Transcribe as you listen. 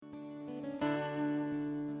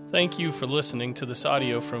Thank you for listening to this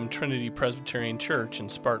audio from Trinity Presbyterian Church in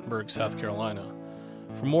Spartanburg, South Carolina.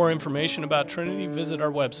 For more information about Trinity, visit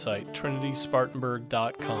our website,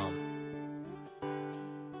 trinityspartanburg.com.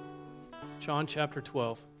 John chapter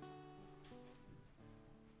 12.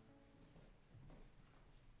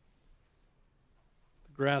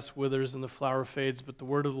 The grass withers and the flower fades, but the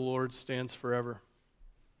word of the Lord stands forever.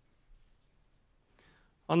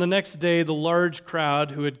 On the next day, the large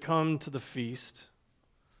crowd who had come to the feast,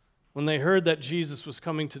 when they heard that Jesus was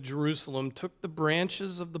coming to Jerusalem, took the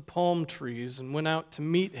branches of the palm trees and went out to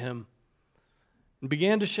meet him and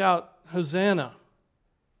began to shout, "Hosanna!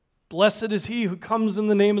 Blessed is he who comes in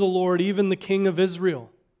the name of the Lord, even the King of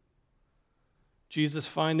Israel." Jesus,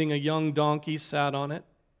 finding a young donkey, sat on it.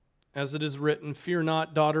 As it is written, "Fear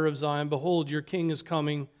not, daughter of Zion, behold, your king is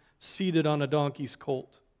coming, seated on a donkey's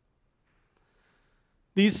colt."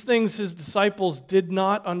 These things his disciples did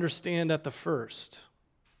not understand at the first.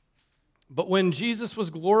 But when Jesus was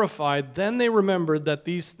glorified, then they remembered that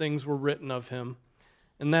these things were written of him,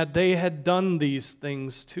 and that they had done these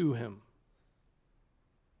things to him.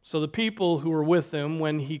 So the people who were with him,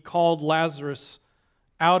 when he called Lazarus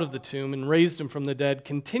out of the tomb and raised him from the dead,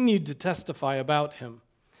 continued to testify about him.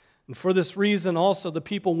 And for this reason also the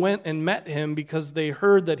people went and met him, because they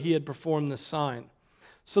heard that he had performed this sign.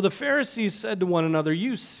 So the Pharisees said to one another,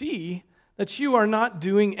 "You see that you are not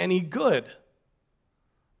doing any good.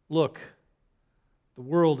 Look, the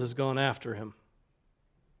world has gone after him."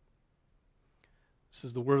 This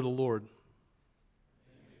is the word of the Lord.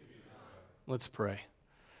 Let's pray.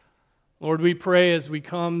 Lord, we pray as we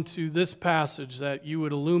come to this passage that you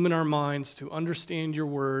would illumine our minds to understand your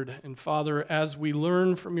word. And Father, as we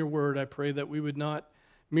learn from your word, I pray that we would not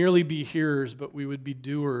merely be hearers, but we would be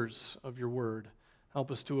doers of your word. Help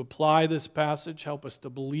us to apply this passage. Help us to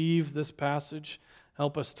believe this passage.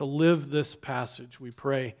 Help us to live this passage. We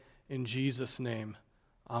pray in Jesus' name.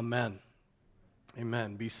 Amen.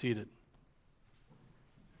 Amen. Be seated.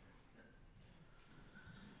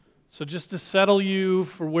 So just to settle you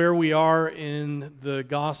for where we are in the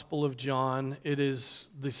Gospel of John, it is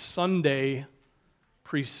the Sunday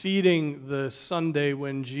preceding the Sunday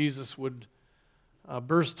when Jesus would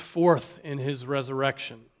burst forth in his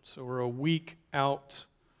resurrection. So we're a week out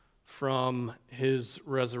from his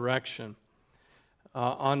resurrection.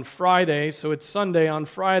 On Friday, so it's Sunday, on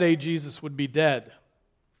Friday Jesus would be dead.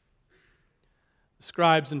 The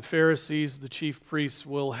scribes and Pharisees, the chief priests,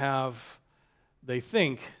 will have, they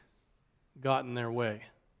think, gotten their way.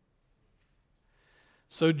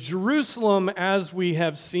 So Jerusalem, as we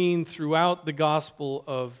have seen throughout the Gospel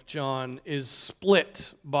of John, is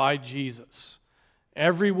split by Jesus.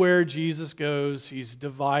 Everywhere Jesus goes, he's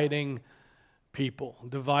dividing people,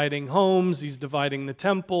 dividing homes, he's dividing the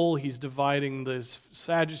temple, he's dividing the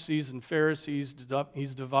Sadducees and Pharisees,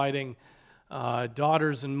 he's dividing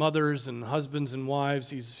daughters and mothers and husbands and wives.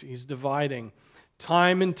 He's dividing.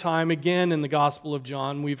 Time and time again in the Gospel of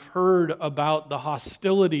John, we've heard about the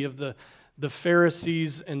hostility of the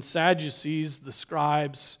Pharisees and Sadducees, the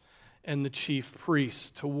scribes and the chief priests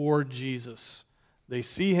toward Jesus. They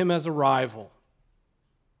see him as a rival.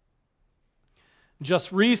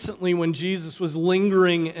 Just recently, when Jesus was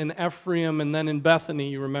lingering in Ephraim and then in Bethany,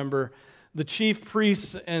 you remember, the chief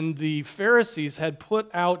priests and the Pharisees had put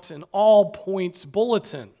out an all-points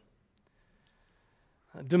bulletin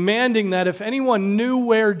demanding that if anyone knew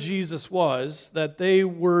where Jesus was, that they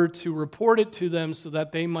were to report it to them so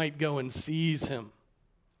that they might go and seize him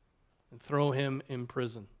and throw him in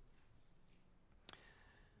prison.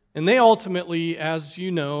 And they ultimately, as you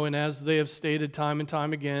know, and as they have stated time and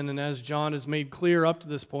time again, and as John has made clear up to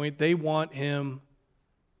this point, they want him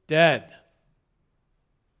dead.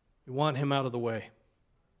 They want him out of the way.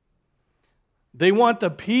 They want the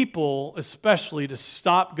people especially to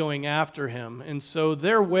stop going after him. And so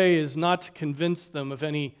their way is not to convince them of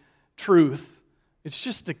any truth. It's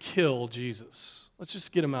just to kill Jesus. Let's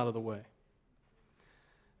just get him out of the way.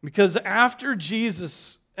 Because after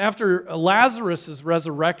Lazarus'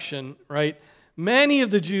 resurrection, right, many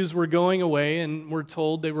of the Jews were going away and were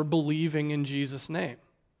told they were believing in Jesus' name.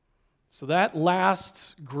 So that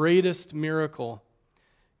last greatest miracle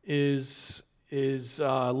is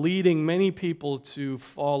leading many people to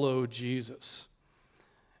follow Jesus.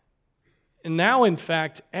 And now, in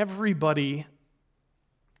fact, everybody,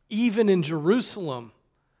 even in Jerusalem,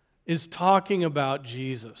 is talking about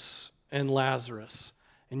Jesus and Lazarus.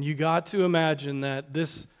 And you got to imagine that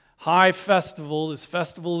this high festival, this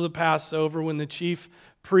festival of the Passover, when the chief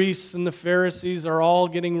priests and the Pharisees are all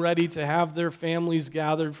getting ready to have their families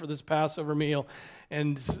gathered for this Passover meal,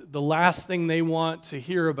 And the last thing they want to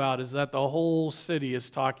hear about is that the whole city is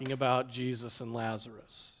talking about Jesus and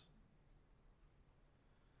Lazarus.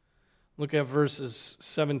 Look at verses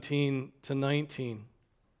 17 to 19.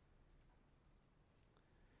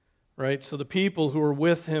 Right? So the people who were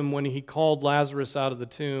with him when he called Lazarus out of the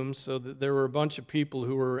tomb, so that there were a bunch of people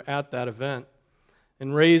who were at that event,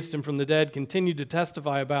 and raised him from the dead, continued to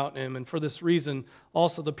testify about him. And for this reason,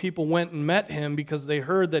 also the people went and met him because they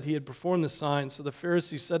heard that he had performed the sign. So the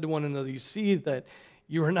Pharisees said to one another, you see that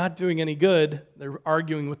you are not doing any good. They're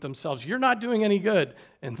arguing with themselves. You're not doing any good.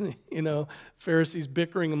 And, Pharisees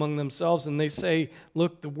bickering among themselves, and they say,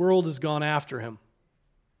 look, the world has gone after him.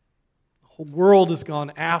 The whole world has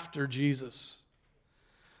gone after Jesus.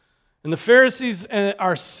 And the Pharisees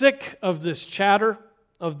are sick of this chatter,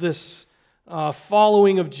 of this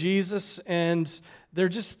following of Jesus, and they're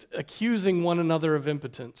just accusing one another of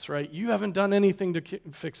impotence, right? You haven't done anything to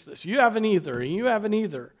fix this. You haven't either. You haven't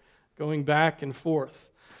either. Going back and forth.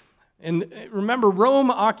 And remember, Rome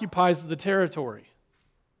occupies the territory.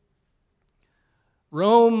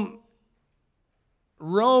 Rome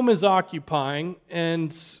is occupying,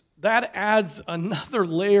 and that adds another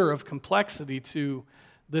layer of complexity to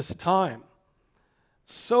this time.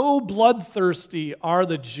 So bloodthirsty are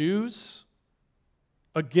the Jews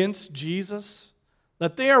against Jesus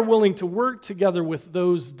that they are willing to work together with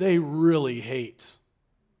those they really hate.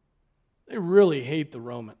 They really hate the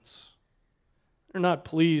Romans. They're not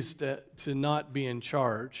pleased to not be in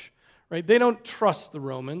charge, right? They don't trust the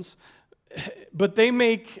Romans, but they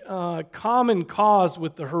make common cause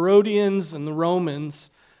with the Herodians and the Romans.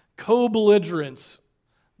 Co-belligerents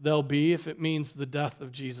they'll be if it means the death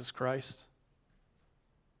of Jesus Christ.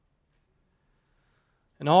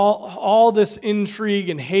 And all this intrigue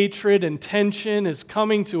and hatred and tension is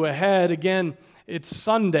coming to a head. Again, it's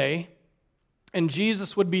Sunday, and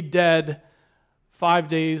Jesus would be dead 5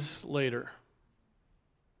 days later.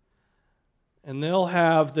 And they'll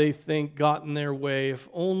have, they think, gotten their way if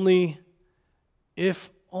only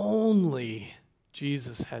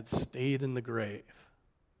Jesus had stayed in the grave.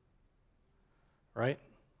 Right?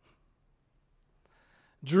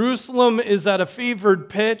 Jerusalem is at a fevered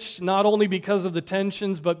pitch, not only because of the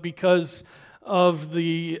tensions, but because of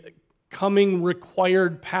the coming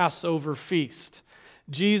required Passover feast.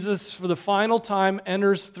 Jesus, for the final time,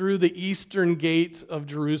 enters through the eastern gate of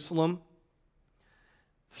Jerusalem,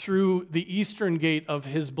 through the eastern gate of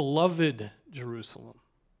his beloved Jerusalem,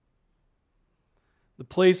 the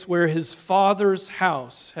place where his father's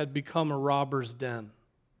house had become a robber's den.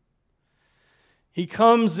 He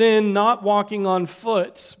comes in not walking on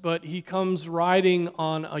foot, but he comes riding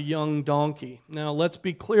on a young donkey. Now, let's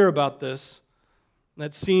be clear about this.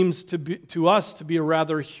 That seems to us to be a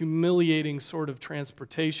rather humiliating sort of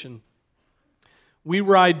transportation. We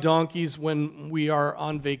ride donkeys when we are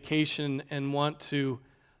on vacation and want to,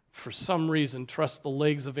 for some reason, trust the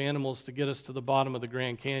legs of animals to get us to the bottom of the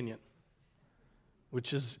Grand Canyon,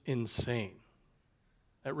 which is insane.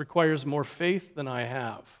 That requires more faith than I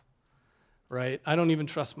have. Right? I don't even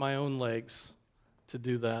trust my own legs to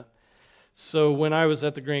do that. So when I was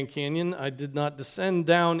at the Grand Canyon, I did not descend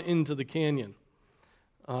down into the canyon.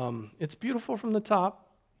 It's beautiful from the top.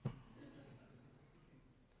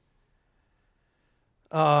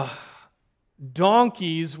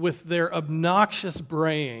 Donkeys with their obnoxious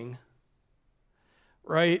braying,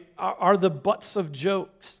 right, are the butts of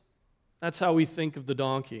jokes. That's how we think of the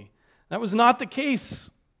donkey. That was not the case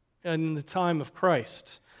in the time of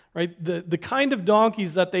Christ. Right? The kind of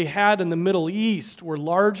donkeys that they had in the Middle East were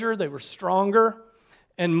larger, they were stronger,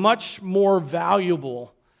 and much more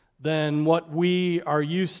valuable than what we are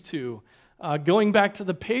used to. Going back to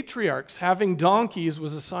the patriarchs, having donkeys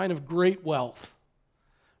was a sign of great wealth.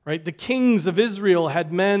 Right? The kings of Israel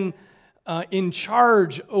had men in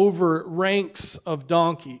charge over ranks of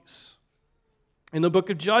donkeys. In the book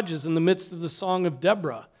of Judges, in the midst of the Song of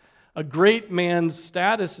Deborah, a great man's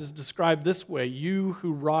status is described this way: you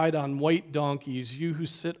who ride on white donkeys, you who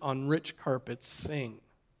sit on rich carpets, sing.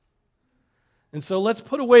 And so let's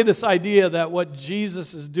put away this idea that what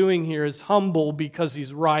Jesus is doing here is humble because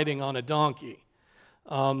he's riding on a donkey.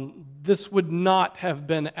 This would not have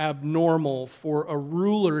been abnormal for a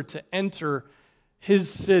ruler to enter his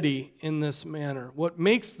city in this manner. What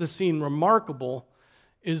makes the scene remarkable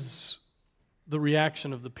is the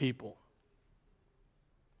reaction of the people.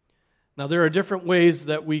 Now, there are different ways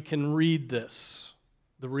that we can read this.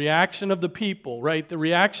 The reaction of the people, right? The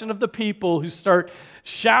reaction of the people who start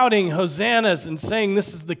shouting hosannas and saying,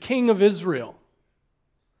 this is the King of Israel.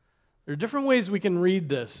 There are different ways we can read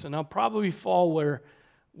this, and I'll probably fall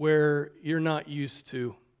where you're not used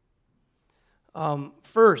to.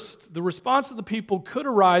 First, the response of the people could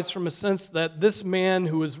arise from a sense that this man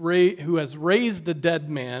who has raised a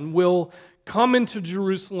dead man will come into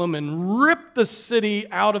Jerusalem and rip the city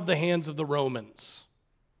out of the hands of the Romans.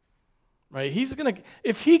 Right?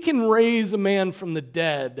 If he can raise a man from the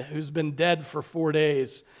dead who's been dead for 4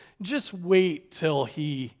 days, just wait till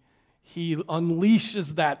he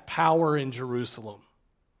unleashes that power in Jerusalem.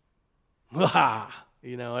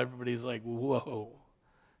 Everybody's like, whoa,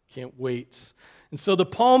 can't wait. And so the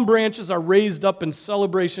palm branches are raised up in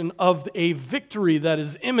celebration of a victory that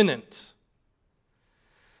is imminent.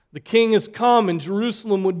 The king has come and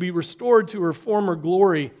Jerusalem would be restored to her former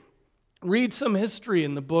glory. Read some history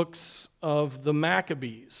in the books of the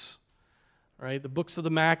Maccabees, right? The books of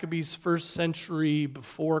the Maccabees, 1st century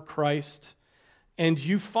before Christ. And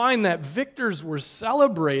you find that victors were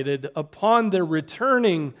celebrated upon their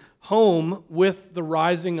returning home with the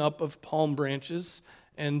rising up of palm branches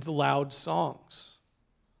and loud songs.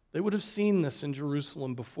 They would have seen this in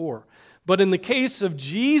Jerusalem before. But in the case of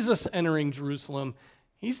Jesus entering Jerusalem,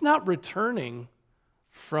 he's not returning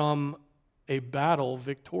from a battle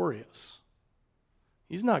victorious.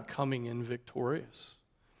 He's not coming in victorious.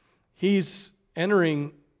 He's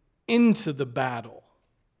entering into the battle.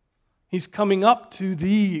 He's coming up to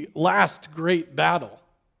the last great battle.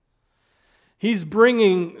 He's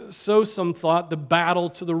bringing, so some thought, the battle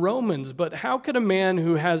to the Romans. But how could a man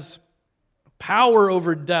who has power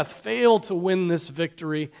over death fail to win this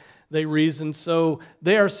victory? They reason. So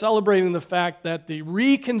they are celebrating the fact that the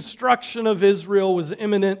reconstruction of Israel was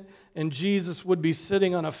imminent and Jesus would be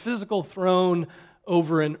sitting on a physical throne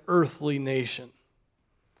over an earthly nation.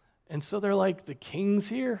 And so they're like, the king's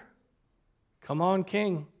here. Come on,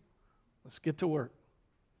 king. Let's get to work.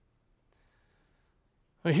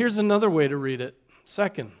 Now, here's another way to read it.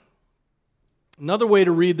 Second, another way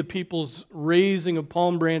to read the people's raising of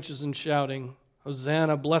palm branches and shouting,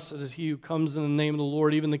 Hosanna, blessed is he who comes in the name of the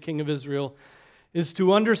Lord, even the King of Israel, is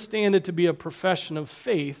to understand it to be a profession of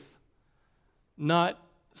faith, not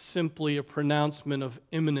simply a pronouncement of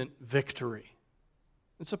imminent victory.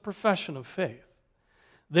 It's a profession of faith.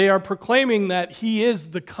 They are proclaiming that he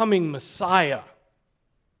is the coming Messiah.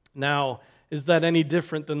 Now, is that any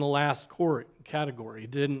different than the last category?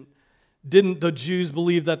 Didn't the Jews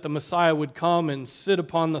believe that the Messiah would come and sit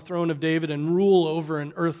upon the throne of David and rule over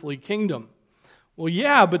an earthly kingdom? Well,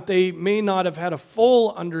 yeah, but they may not have had a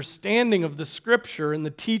full understanding of the Scripture and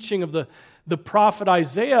the teaching of the prophet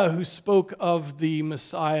Isaiah, who spoke of the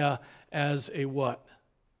Messiah as a what?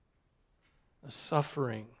 A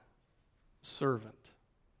suffering servant.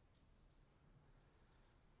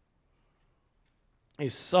 A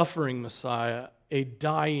suffering Messiah, a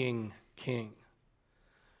dying king.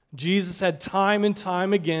 Jesus had time and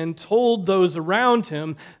time again told those around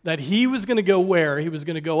him that he was going to go where? He was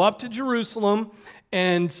going to go up to Jerusalem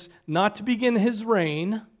and not to begin his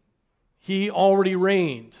reign. He already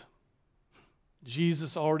reigned.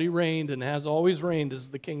 Jesus already reigned and has always reigned as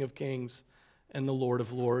the King of Kings and the Lord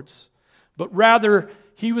of Lords. But rather,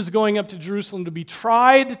 he was going up to Jerusalem to be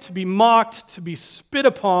tried, to be mocked, to be spit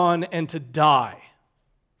upon, and to die.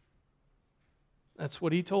 That's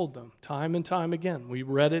what he told them time and time again. We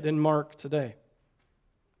read it in Mark today.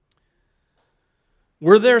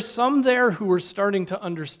 Were there some there who were starting to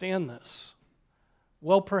understand this?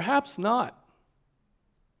 Well, perhaps not.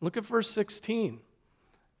 Look at verse 16.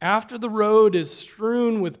 After the road is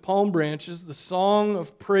strewn with palm branches, the song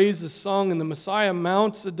of praise is sung, and the Messiah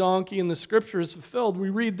mounts a donkey, and the scripture is fulfilled.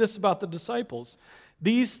 We read this about the disciples.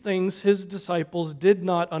 These things his disciples did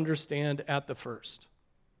not understand at the first.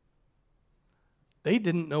 They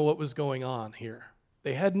didn't know what was going on here.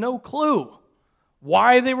 They had no clue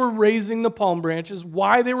why they were raising the palm branches,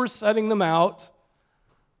 why they were setting them out,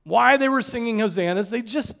 why they were singing hosannas. They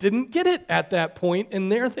just didn't get it at that point,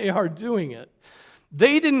 and there they are doing it.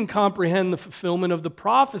 They didn't comprehend the fulfillment of the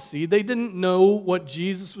prophecy. They didn't know what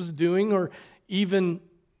Jesus was doing or even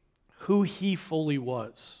who he fully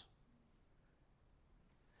was.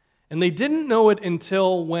 And they didn't know it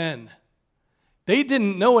until when? They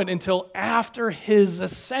didn't know it until after his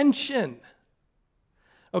ascension.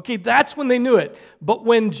 Okay, that's when they knew it. But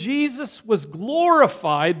when Jesus was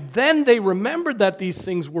glorified, then they remembered that these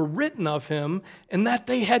things were written of him and that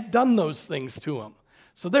they had done those things to him.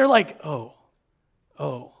 So they're like, oh,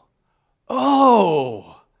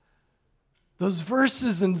 those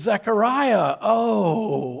verses in Zechariah,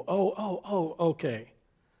 okay.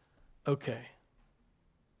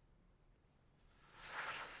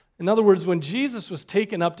 In other words, when Jesus was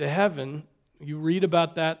taken up to heaven, you read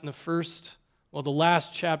about that in the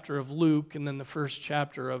last chapter of Luke and then the first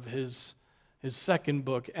chapter of his second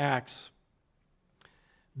book, Acts.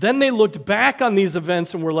 Then they looked back on these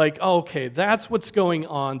events and were like, oh, okay, that's what's going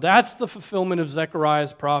on. That's the fulfillment of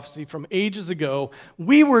Zechariah's prophecy from ages ago.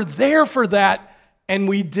 We were there for that, and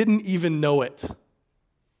we didn't even know it.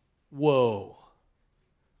 Whoa.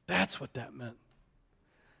 That's what that meant.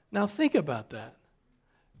 Now think about that.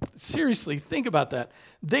 Seriously, think about that.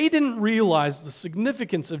 They didn't realize the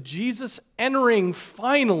significance of Jesus entering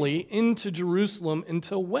finally into Jerusalem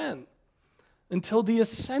until when? Until the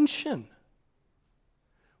ascension.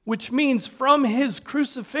 Which means from his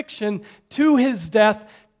crucifixion to his death,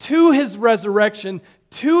 to his resurrection,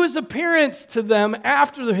 to his appearance to them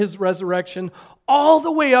after his resurrection, all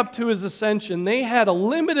the way up to his ascension, they had a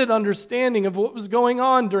limited understanding of what was going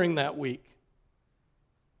on during that week.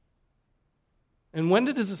 And when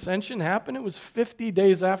did his ascension happen? It was 50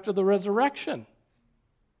 days after the resurrection.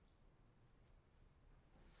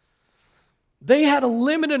 They had a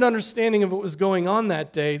limited understanding of what was going on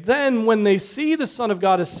that day. Then, when they see the Son of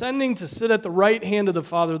God ascending to sit at the right hand of the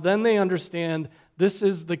Father, then they understand this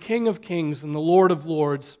is the King of Kings and the Lord of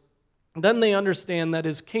Lords. Then they understand that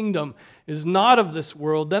his kingdom is not of this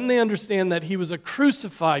world. Then they understand that he was a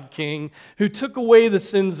crucified king who took away the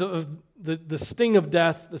sins of the sting of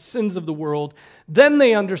death, the sins of the world. Then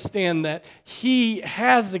they understand that he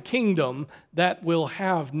has a kingdom that will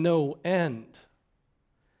have no end.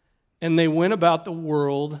 And they went about the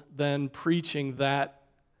world then preaching that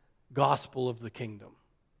gospel of the kingdom.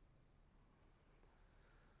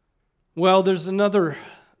 Well, that's another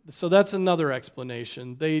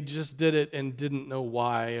explanation. They just did it and didn't know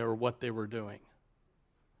why or what they were doing.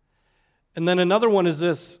 And then another one is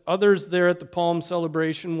this. Others there at the Palm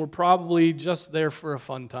celebration were probably just there for a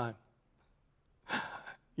fun time.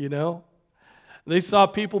 You know? They saw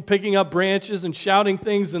people picking up branches and shouting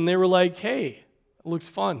things, and they were like, hey, it looks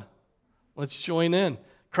fun. Let's join in.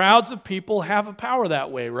 Crowds of people have a power that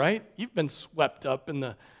way, right? You've been swept up in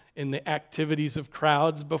the activities of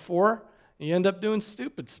crowds before. And you end up doing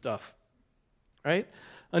stupid stuff, right?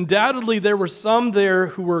 Undoubtedly, there were some there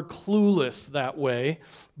who were clueless that way,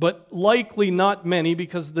 but likely not many,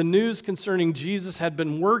 because the news concerning Jesus had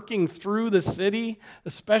been working through the city,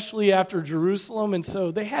 especially after Jerusalem, and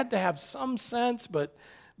so they had to have some sense, but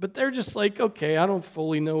they're just like, okay, I don't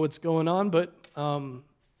fully know what's going on, but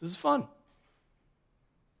this is fun.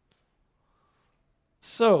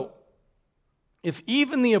 So, if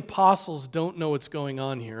even the apostles don't know what's going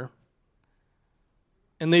on here,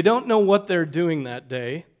 and they don't know what they're doing that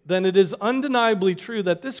day, then it is undeniably true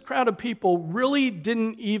that this crowd of people really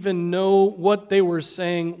didn't even know what they were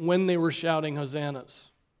saying when they were shouting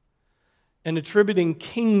hosannas and attributing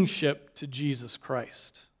kingship to Jesus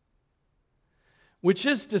Christ. Which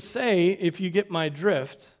is to say, if you get my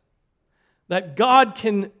drift, that God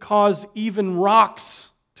can cause even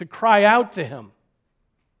rocks to cry out to him.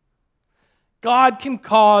 God can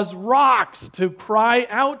cause rocks to cry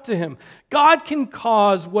out to him. God can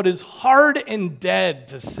cause what is hard and dead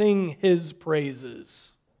to sing his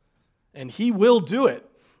praises. And he will do it.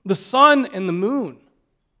 The sun and the moon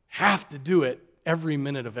have to do it every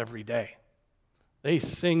minute of every day. They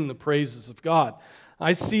sing the praises of God.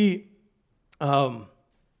 I see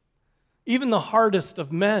even the hardest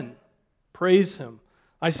of men praise him.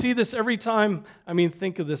 I see this every time,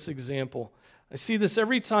 think of this example. I see this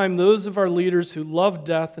every time those of our leaders who love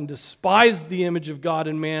death and despise the image of God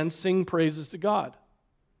in man sing praises to God.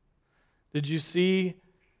 Did you see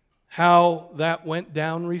how that went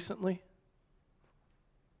down recently?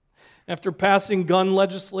 After passing gun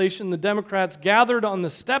legislation, the Democrats gathered on the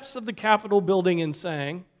steps of the Capitol building and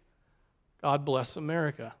sang, "God bless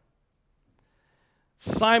America."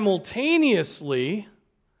 Simultaneously,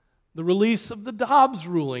 the release of the Dobbs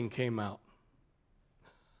ruling came out.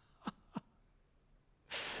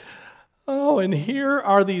 Oh, and here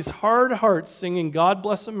are these hard hearts singing "God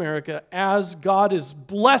Bless America" as God is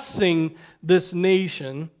blessing this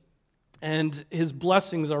nation, and his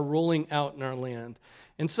blessings are rolling out in our land.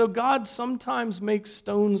 And so God sometimes makes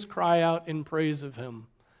stones cry out in praise of him,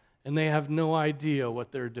 and they have no idea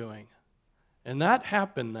what they're doing. And that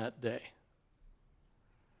happened that day.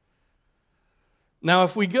 Now,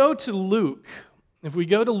 if we go to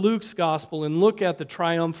Luke's gospel and look at the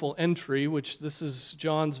triumphal entry, which this is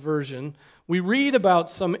John's version, we read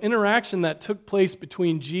about some interaction that took place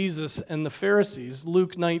between Jesus and the Pharisees.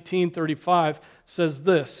 Luke 19:35 says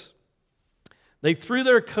this: "They threw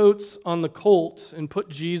their coats on the colt and put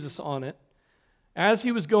Jesus on it. As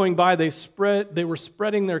he was going by, they were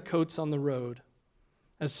spreading their coats on the road.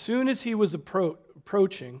 As soon as he was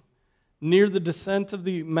approaching, near the descent of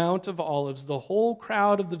the Mount of Olives, the whole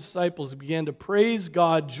crowd of the disciples began to praise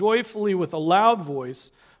God joyfully with a loud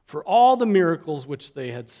voice for all the miracles which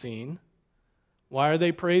they had seen. Why are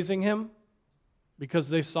they praising him? Because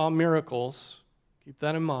they saw miracles. Keep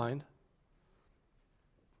that in mind.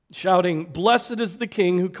 Shouting, "Blessed is the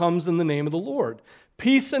King who comes in the name of the Lord.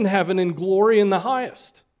 Peace in heaven and glory in the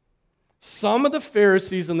highest." Some of the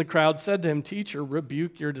Pharisees in the crowd said to him, "Teacher,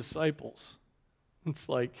 rebuke your disciples." It's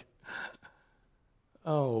like,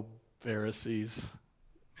 oh, Pharisees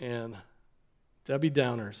and Debbie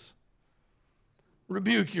Downers.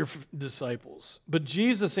 Rebuke your disciples. But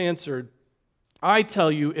Jesus answered, "I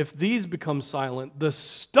tell you, if these become silent, the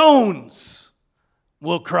stones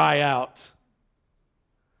will cry out."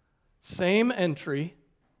 Same entry.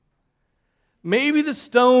 Maybe the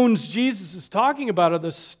stones Jesus is talking about are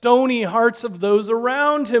the stony hearts of those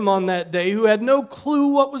around him on that day who had no clue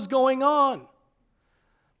what was going on,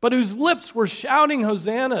 but whose lips were shouting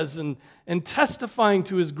hosannas and testifying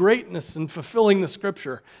to his greatness and fulfilling the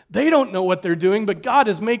scripture. They don't know what they're doing, but God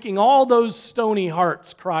is making all those stony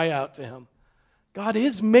hearts cry out to him. God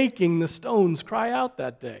is making the stones cry out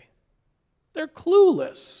that day. They're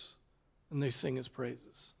clueless, and they sing his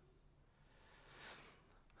praises.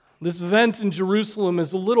 This event in Jerusalem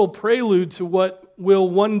is a little prelude to what will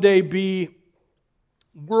one day be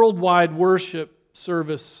worldwide worship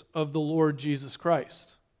service of the Lord Jesus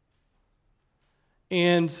Christ.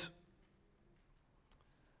 And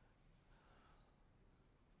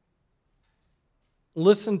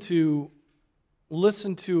listen to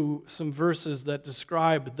some verses that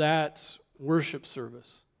describe that worship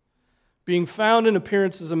service. Being found in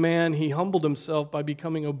appearance as a man, he humbled himself by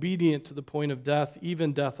becoming obedient to the point of death,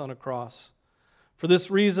 even death on a cross. For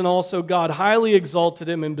this reason also God highly exalted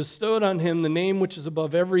him and bestowed on him the name which is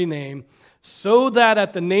above every name, so that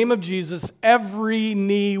at the name of Jesus every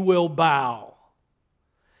knee will bow,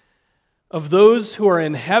 of those who are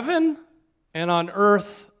in heaven and on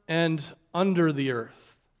earth and under the earth,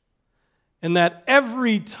 and that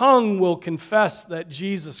every tongue will confess that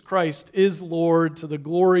Jesus Christ is Lord to the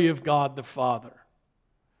glory of God the Father.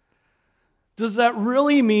 Does that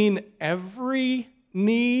really mean every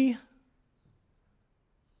knee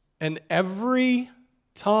and every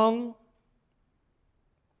tongue?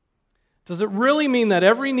 Does it really mean that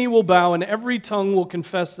every knee will bow and every tongue will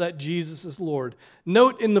confess that Jesus is Lord?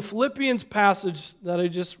 Note in the Philippians passage that I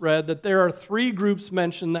just read that there are 3 groups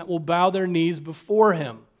mentioned that will bow their knees before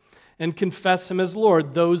him and confess him as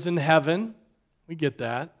Lord. Those in heaven, we get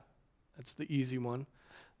that. That's the easy one.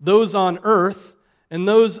 Those on earth, and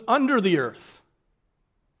those under the earth.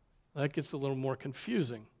 That gets a little more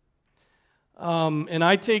confusing. And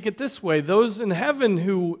I take it this way. Those in heaven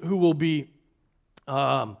who will be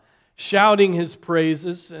shouting his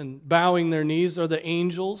praises and bowing their knees are the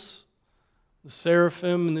angels, the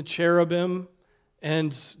seraphim and the cherubim,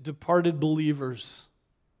 and departed believers.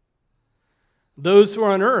 Those who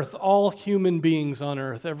are on earth, all human beings on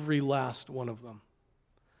earth, every last one of them.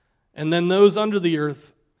 And then those under the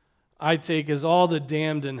earth, I take as all the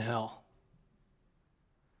damned in hell.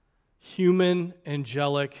 Human,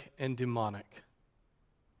 angelic, and demonic.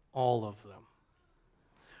 All of them.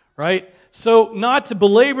 Right? So, not to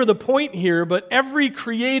belabor the point here, but every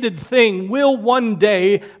created thing will one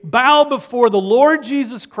day bow before the Lord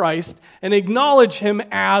Jesus Christ and acknowledge him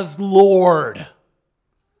as Lord.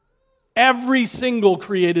 Every single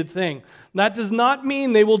created thing. That does not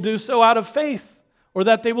mean they will do so out of faith or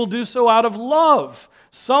that they will do so out of love.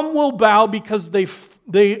 Some will bow because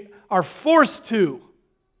they are forced to.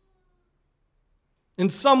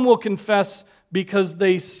 And some will confess because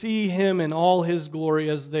they see him in all his glory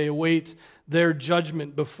as they await their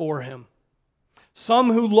judgment before him.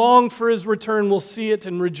 Some who long for his return will see it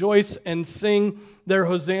and rejoice and sing their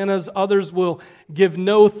hosannas. Others will give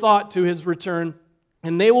no thought to his return,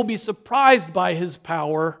 and they will be surprised by his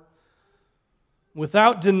power.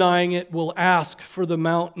 Without denying it, will ask for the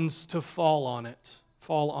mountains to fall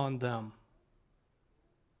on them.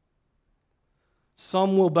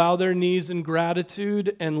 Some will bow their knees in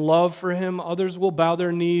gratitude and love for him. Others will bow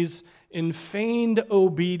their knees in feigned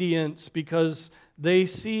obedience because they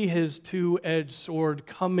see his two-edged sword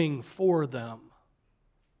coming for them.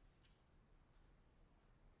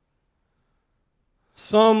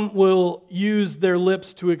 Some will use their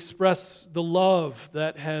lips to express the love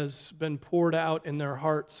that has been poured out in their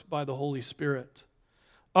hearts by the Holy Spirit.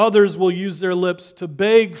 Others will use their lips to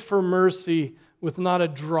beg for mercy with not a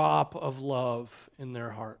drop of love in their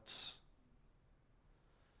hearts.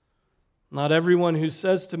 Not everyone who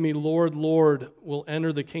says to me, Lord, Lord, will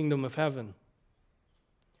enter the kingdom of heaven,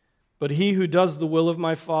 but he who does the will of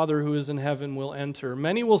my Father who is in heaven will enter.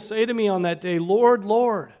 Many will say to me on that day, Lord,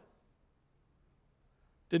 Lord,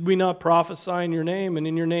 Did we not prophesy in your name, and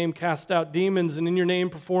in your name cast out demons, and in your name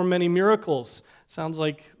perform many miracles? Sounds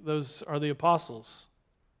like those are the apostles.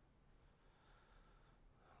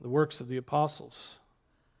 The works of the apostles.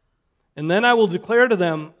 And then I will declare to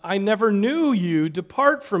them, I never knew you.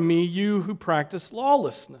 Depart from me, you who practice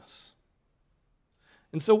lawlessness.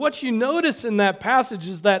 And so what you notice in that passage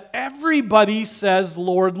is that everybody says,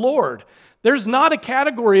 Lord, Lord. There's not a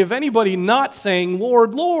category of anybody not saying,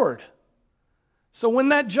 Lord, Lord. So when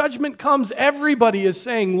that judgment comes, everybody is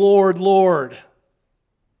saying, Lord, Lord.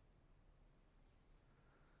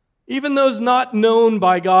 Even those not known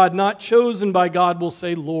by God, not chosen by God, will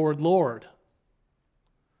say, Lord, Lord.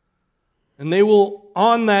 And they will,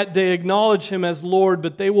 on that day, acknowledge Him as Lord,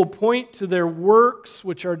 but they will point to their works,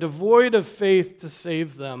 which are devoid of faith, to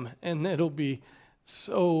save them. And it'll be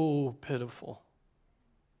so pitiful.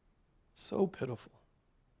 So pitiful.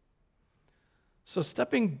 So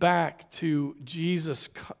stepping back to Jesus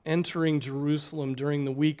entering Jerusalem during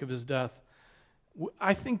the week of His death,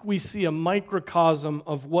 I think we see a microcosm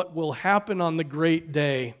of what will happen on the great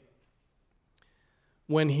day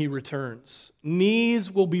when He returns.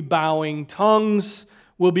 Knees will be bowing, tongues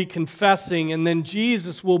will be confessing, and then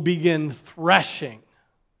Jesus will begin threshing.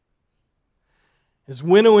 His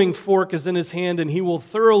winnowing fork is in His hand, and He will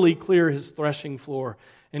thoroughly clear His threshing floor.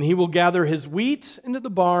 And He will gather His wheat into the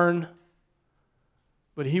barn,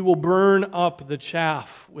 but He will burn up the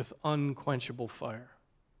chaff with unquenchable fire.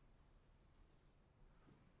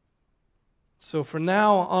 So for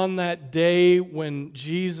now, on that day when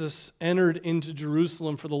Jesus entered into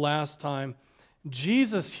Jerusalem for the last time,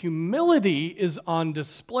 Jesus' humility is on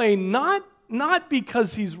display, not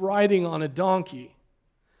because He's riding on a donkey.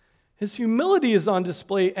 His humility is on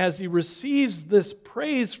display as He receives this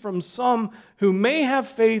praise from some who may have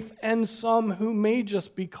faith and some who may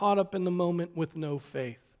just be caught up in the moment with no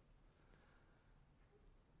faith.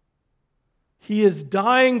 He is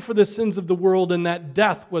dying for the sins of the world, and that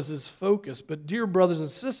death was His focus. But dear brothers and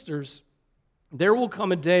sisters, there will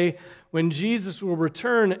come a day when Jesus will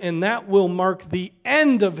return, and that will mark the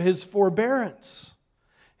end of His forbearance.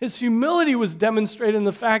 His humility was demonstrated in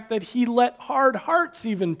the fact that He let hard hearts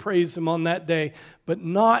even praise Him on that day, but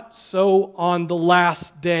not so on the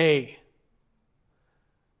last day.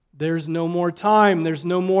 There's no more time. There's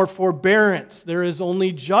no more forbearance. There is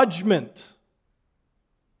only judgment.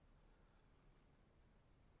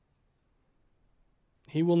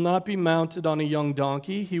 He will not be mounted on a young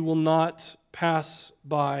donkey. He will not pass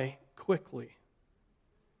by quickly.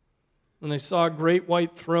 And I saw a great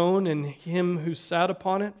white throne and Him who sat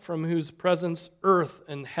upon it, from whose presence earth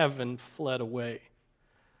and heaven fled away,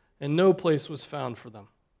 and no place was found for them.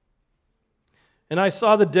 And I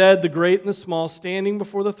saw the dead, the great and the small, standing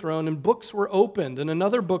before the throne, and books were opened, and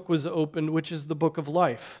another book was opened, which is the book of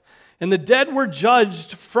life. And the dead were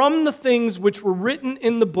judged from the things which were written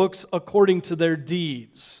in the books according to their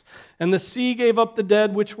deeds. And the sea gave up the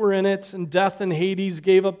dead which were in it, and death and Hades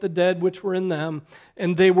gave up the dead which were in them,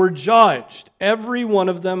 and they were judged, every one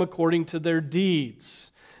of them according to their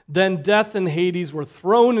deeds. Then death and Hades were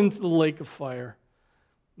thrown into the lake of fire.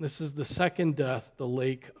 This is the second death, the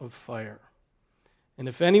lake of fire. And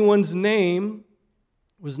if anyone's name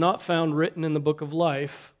was not found written in the book of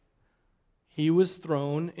life, he was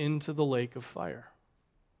thrown into the lake of fire.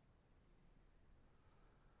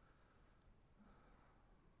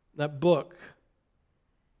 That book,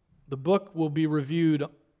 the book will be reviewed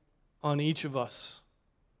on each of us.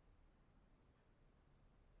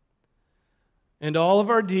 And all of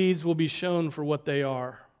our deeds will be shown for what they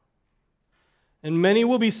are. And many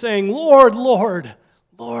will be saying, Lord, Lord,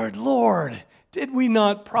 Lord, Lord, did we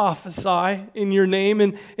not prophesy in your name?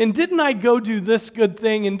 And didn't I go do this good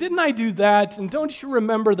thing? And didn't I do that? And don't you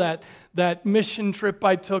remember that mission trip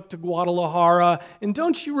I took to Guadalajara? And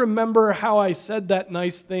don't you remember how I said that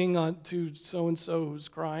nice thing to so-and-so who's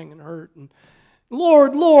crying and hurt? And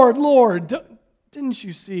Lord, Lord, Lord, didn't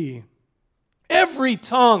you see? Every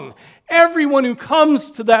tongue, everyone who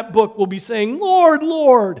comes to that book will be saying, Lord,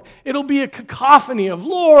 Lord. It'll be a cacophony of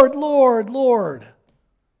Lord, Lord, Lord.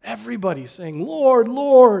 Everybody saying, Lord,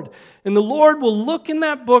 Lord. And the Lord will look in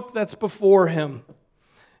that book that's before Him.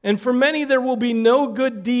 And for many, there will be no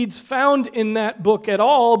good deeds found in that book at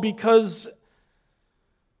all because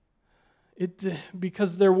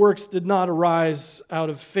their works did not arise out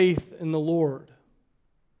of faith in the Lord.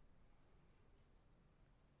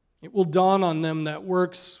 It will dawn on them that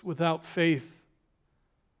works without faith,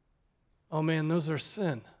 oh man, those are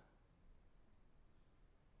sin.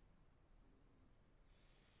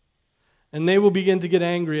 And they will begin to get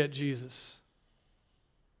angry at Jesus.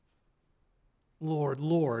 Lord,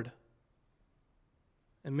 Lord.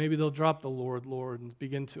 And maybe they'll drop the Lord, Lord, and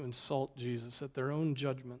begin to insult Jesus at their own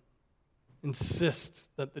judgment. Insist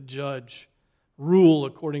that the judge rule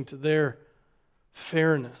according to their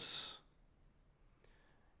fairness.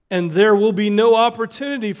 And there will be no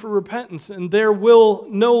opportunity for repentance, and there will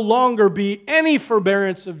no longer be any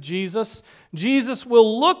forbearance of Jesus. Jesus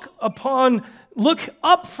will look up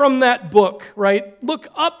from that book, right? Look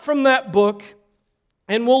up from that book,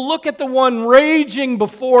 and will look at the one raging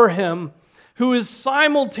before him, who is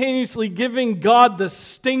simultaneously giving God the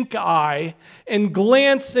stink eye and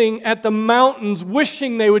glancing at the mountains,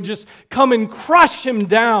 wishing they would just come and crush him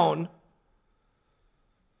down,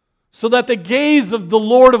 so that the gaze of the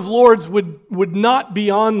Lord of Lords would not be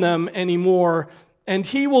on them anymore. And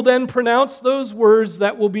he will then pronounce those words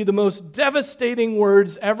that will be the most devastating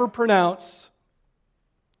words ever pronounced.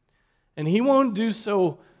 And he won't do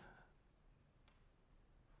so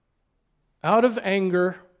out of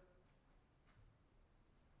anger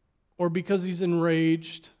or because he's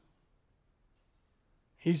enraged.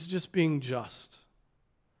 He's just being just.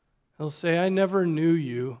 He'll say, I never knew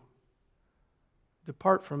you.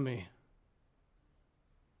 Depart from me.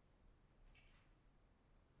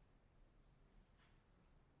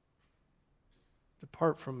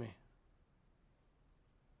 Depart from me.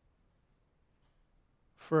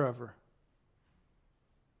 Forever.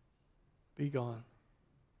 Be gone.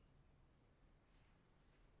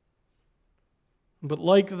 But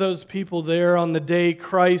like those people there on the day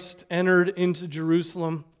Christ entered into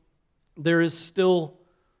Jerusalem, there is still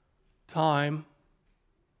time.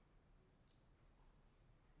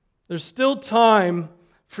 There's still time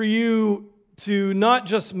for you to not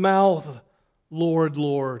just mouth, Lord,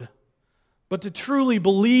 Lord, but to truly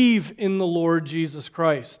believe in the Lord Jesus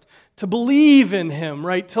Christ, to believe in Him,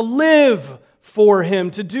 right? To live for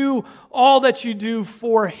Him, to do all that you do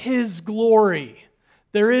for His glory.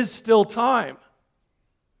 There is still time.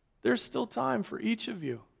 There's still time for each of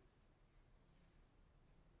you.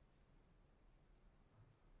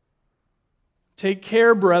 Take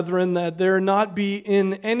care, brethren, that there not be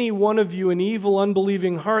in any one of you an evil,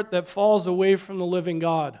 unbelieving heart that falls away from the living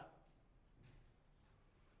God.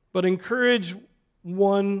 But encourage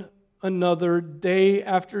one another day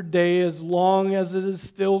after day, as long as it is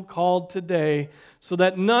still called today, so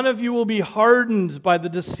that none of you will be hardened by the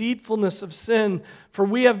deceitfulness of sin. For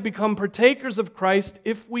we have become partakers of Christ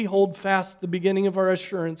if we hold fast the beginning of our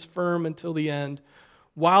assurance firm until the end.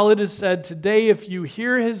 While it is said, today if you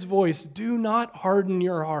hear His voice, do not harden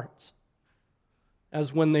your hearts,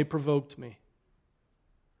 as when they provoked me.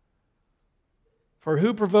 For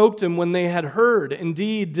who provoked him when they had heard?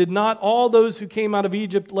 Indeed, did not all those who came out of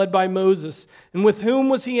Egypt led by Moses? And with whom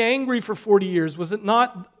was he angry for 40 years? Was it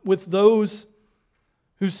not with those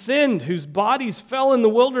who sinned, whose bodies fell in the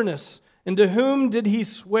wilderness? And to whom did he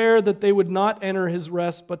swear that they would not enter his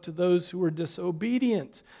rest, but to those who were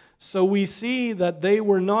disobedient? So we see that they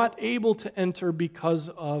were not able to enter because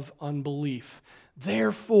of unbelief.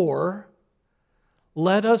 Therefore,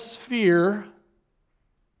 let us fear,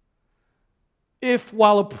 if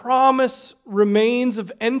while a promise remains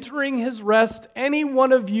of entering his rest, any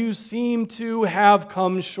one of you seem to have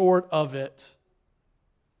come short of it.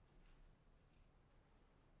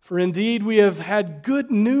 For indeed we have had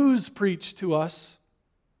good news preached to us,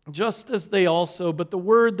 just as they also, but the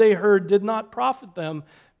word they heard did not profit them,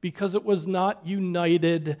 because it was not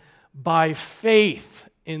united by faith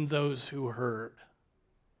in those who heard.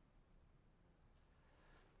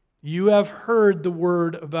 You have heard the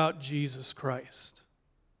word about Jesus Christ.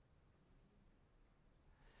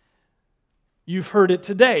 You've heard it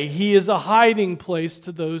today. He is a hiding place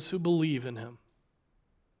to those who believe in Him.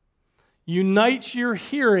 Unite your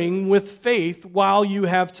hearing with faith while you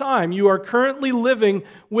have time. You are currently living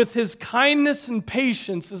with His kindness and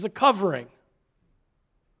patience as a covering.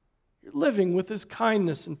 You're living with His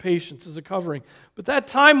kindness and patience as a covering. But that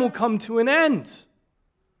time will come to an end.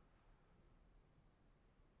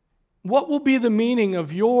 What will be the meaning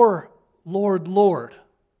of your Lord, Lord?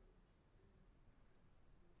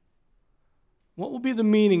 What will be the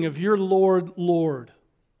meaning of your Lord, Lord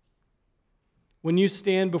when you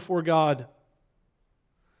stand before God?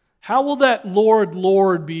 How will that Lord,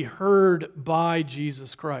 Lord be heard by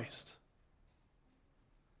Jesus Christ?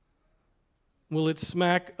 Will it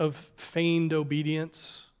smack of feigned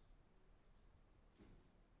obedience?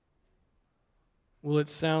 Will it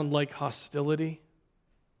sound like hostility?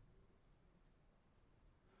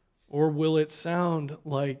 Or will it sound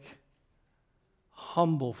like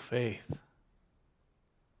humble faith?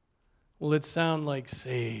 Will it sound like,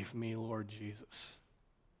 save me, Lord Jesus?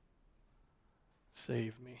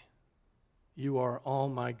 Save me. You are all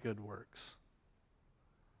my good works.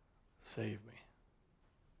 Save me.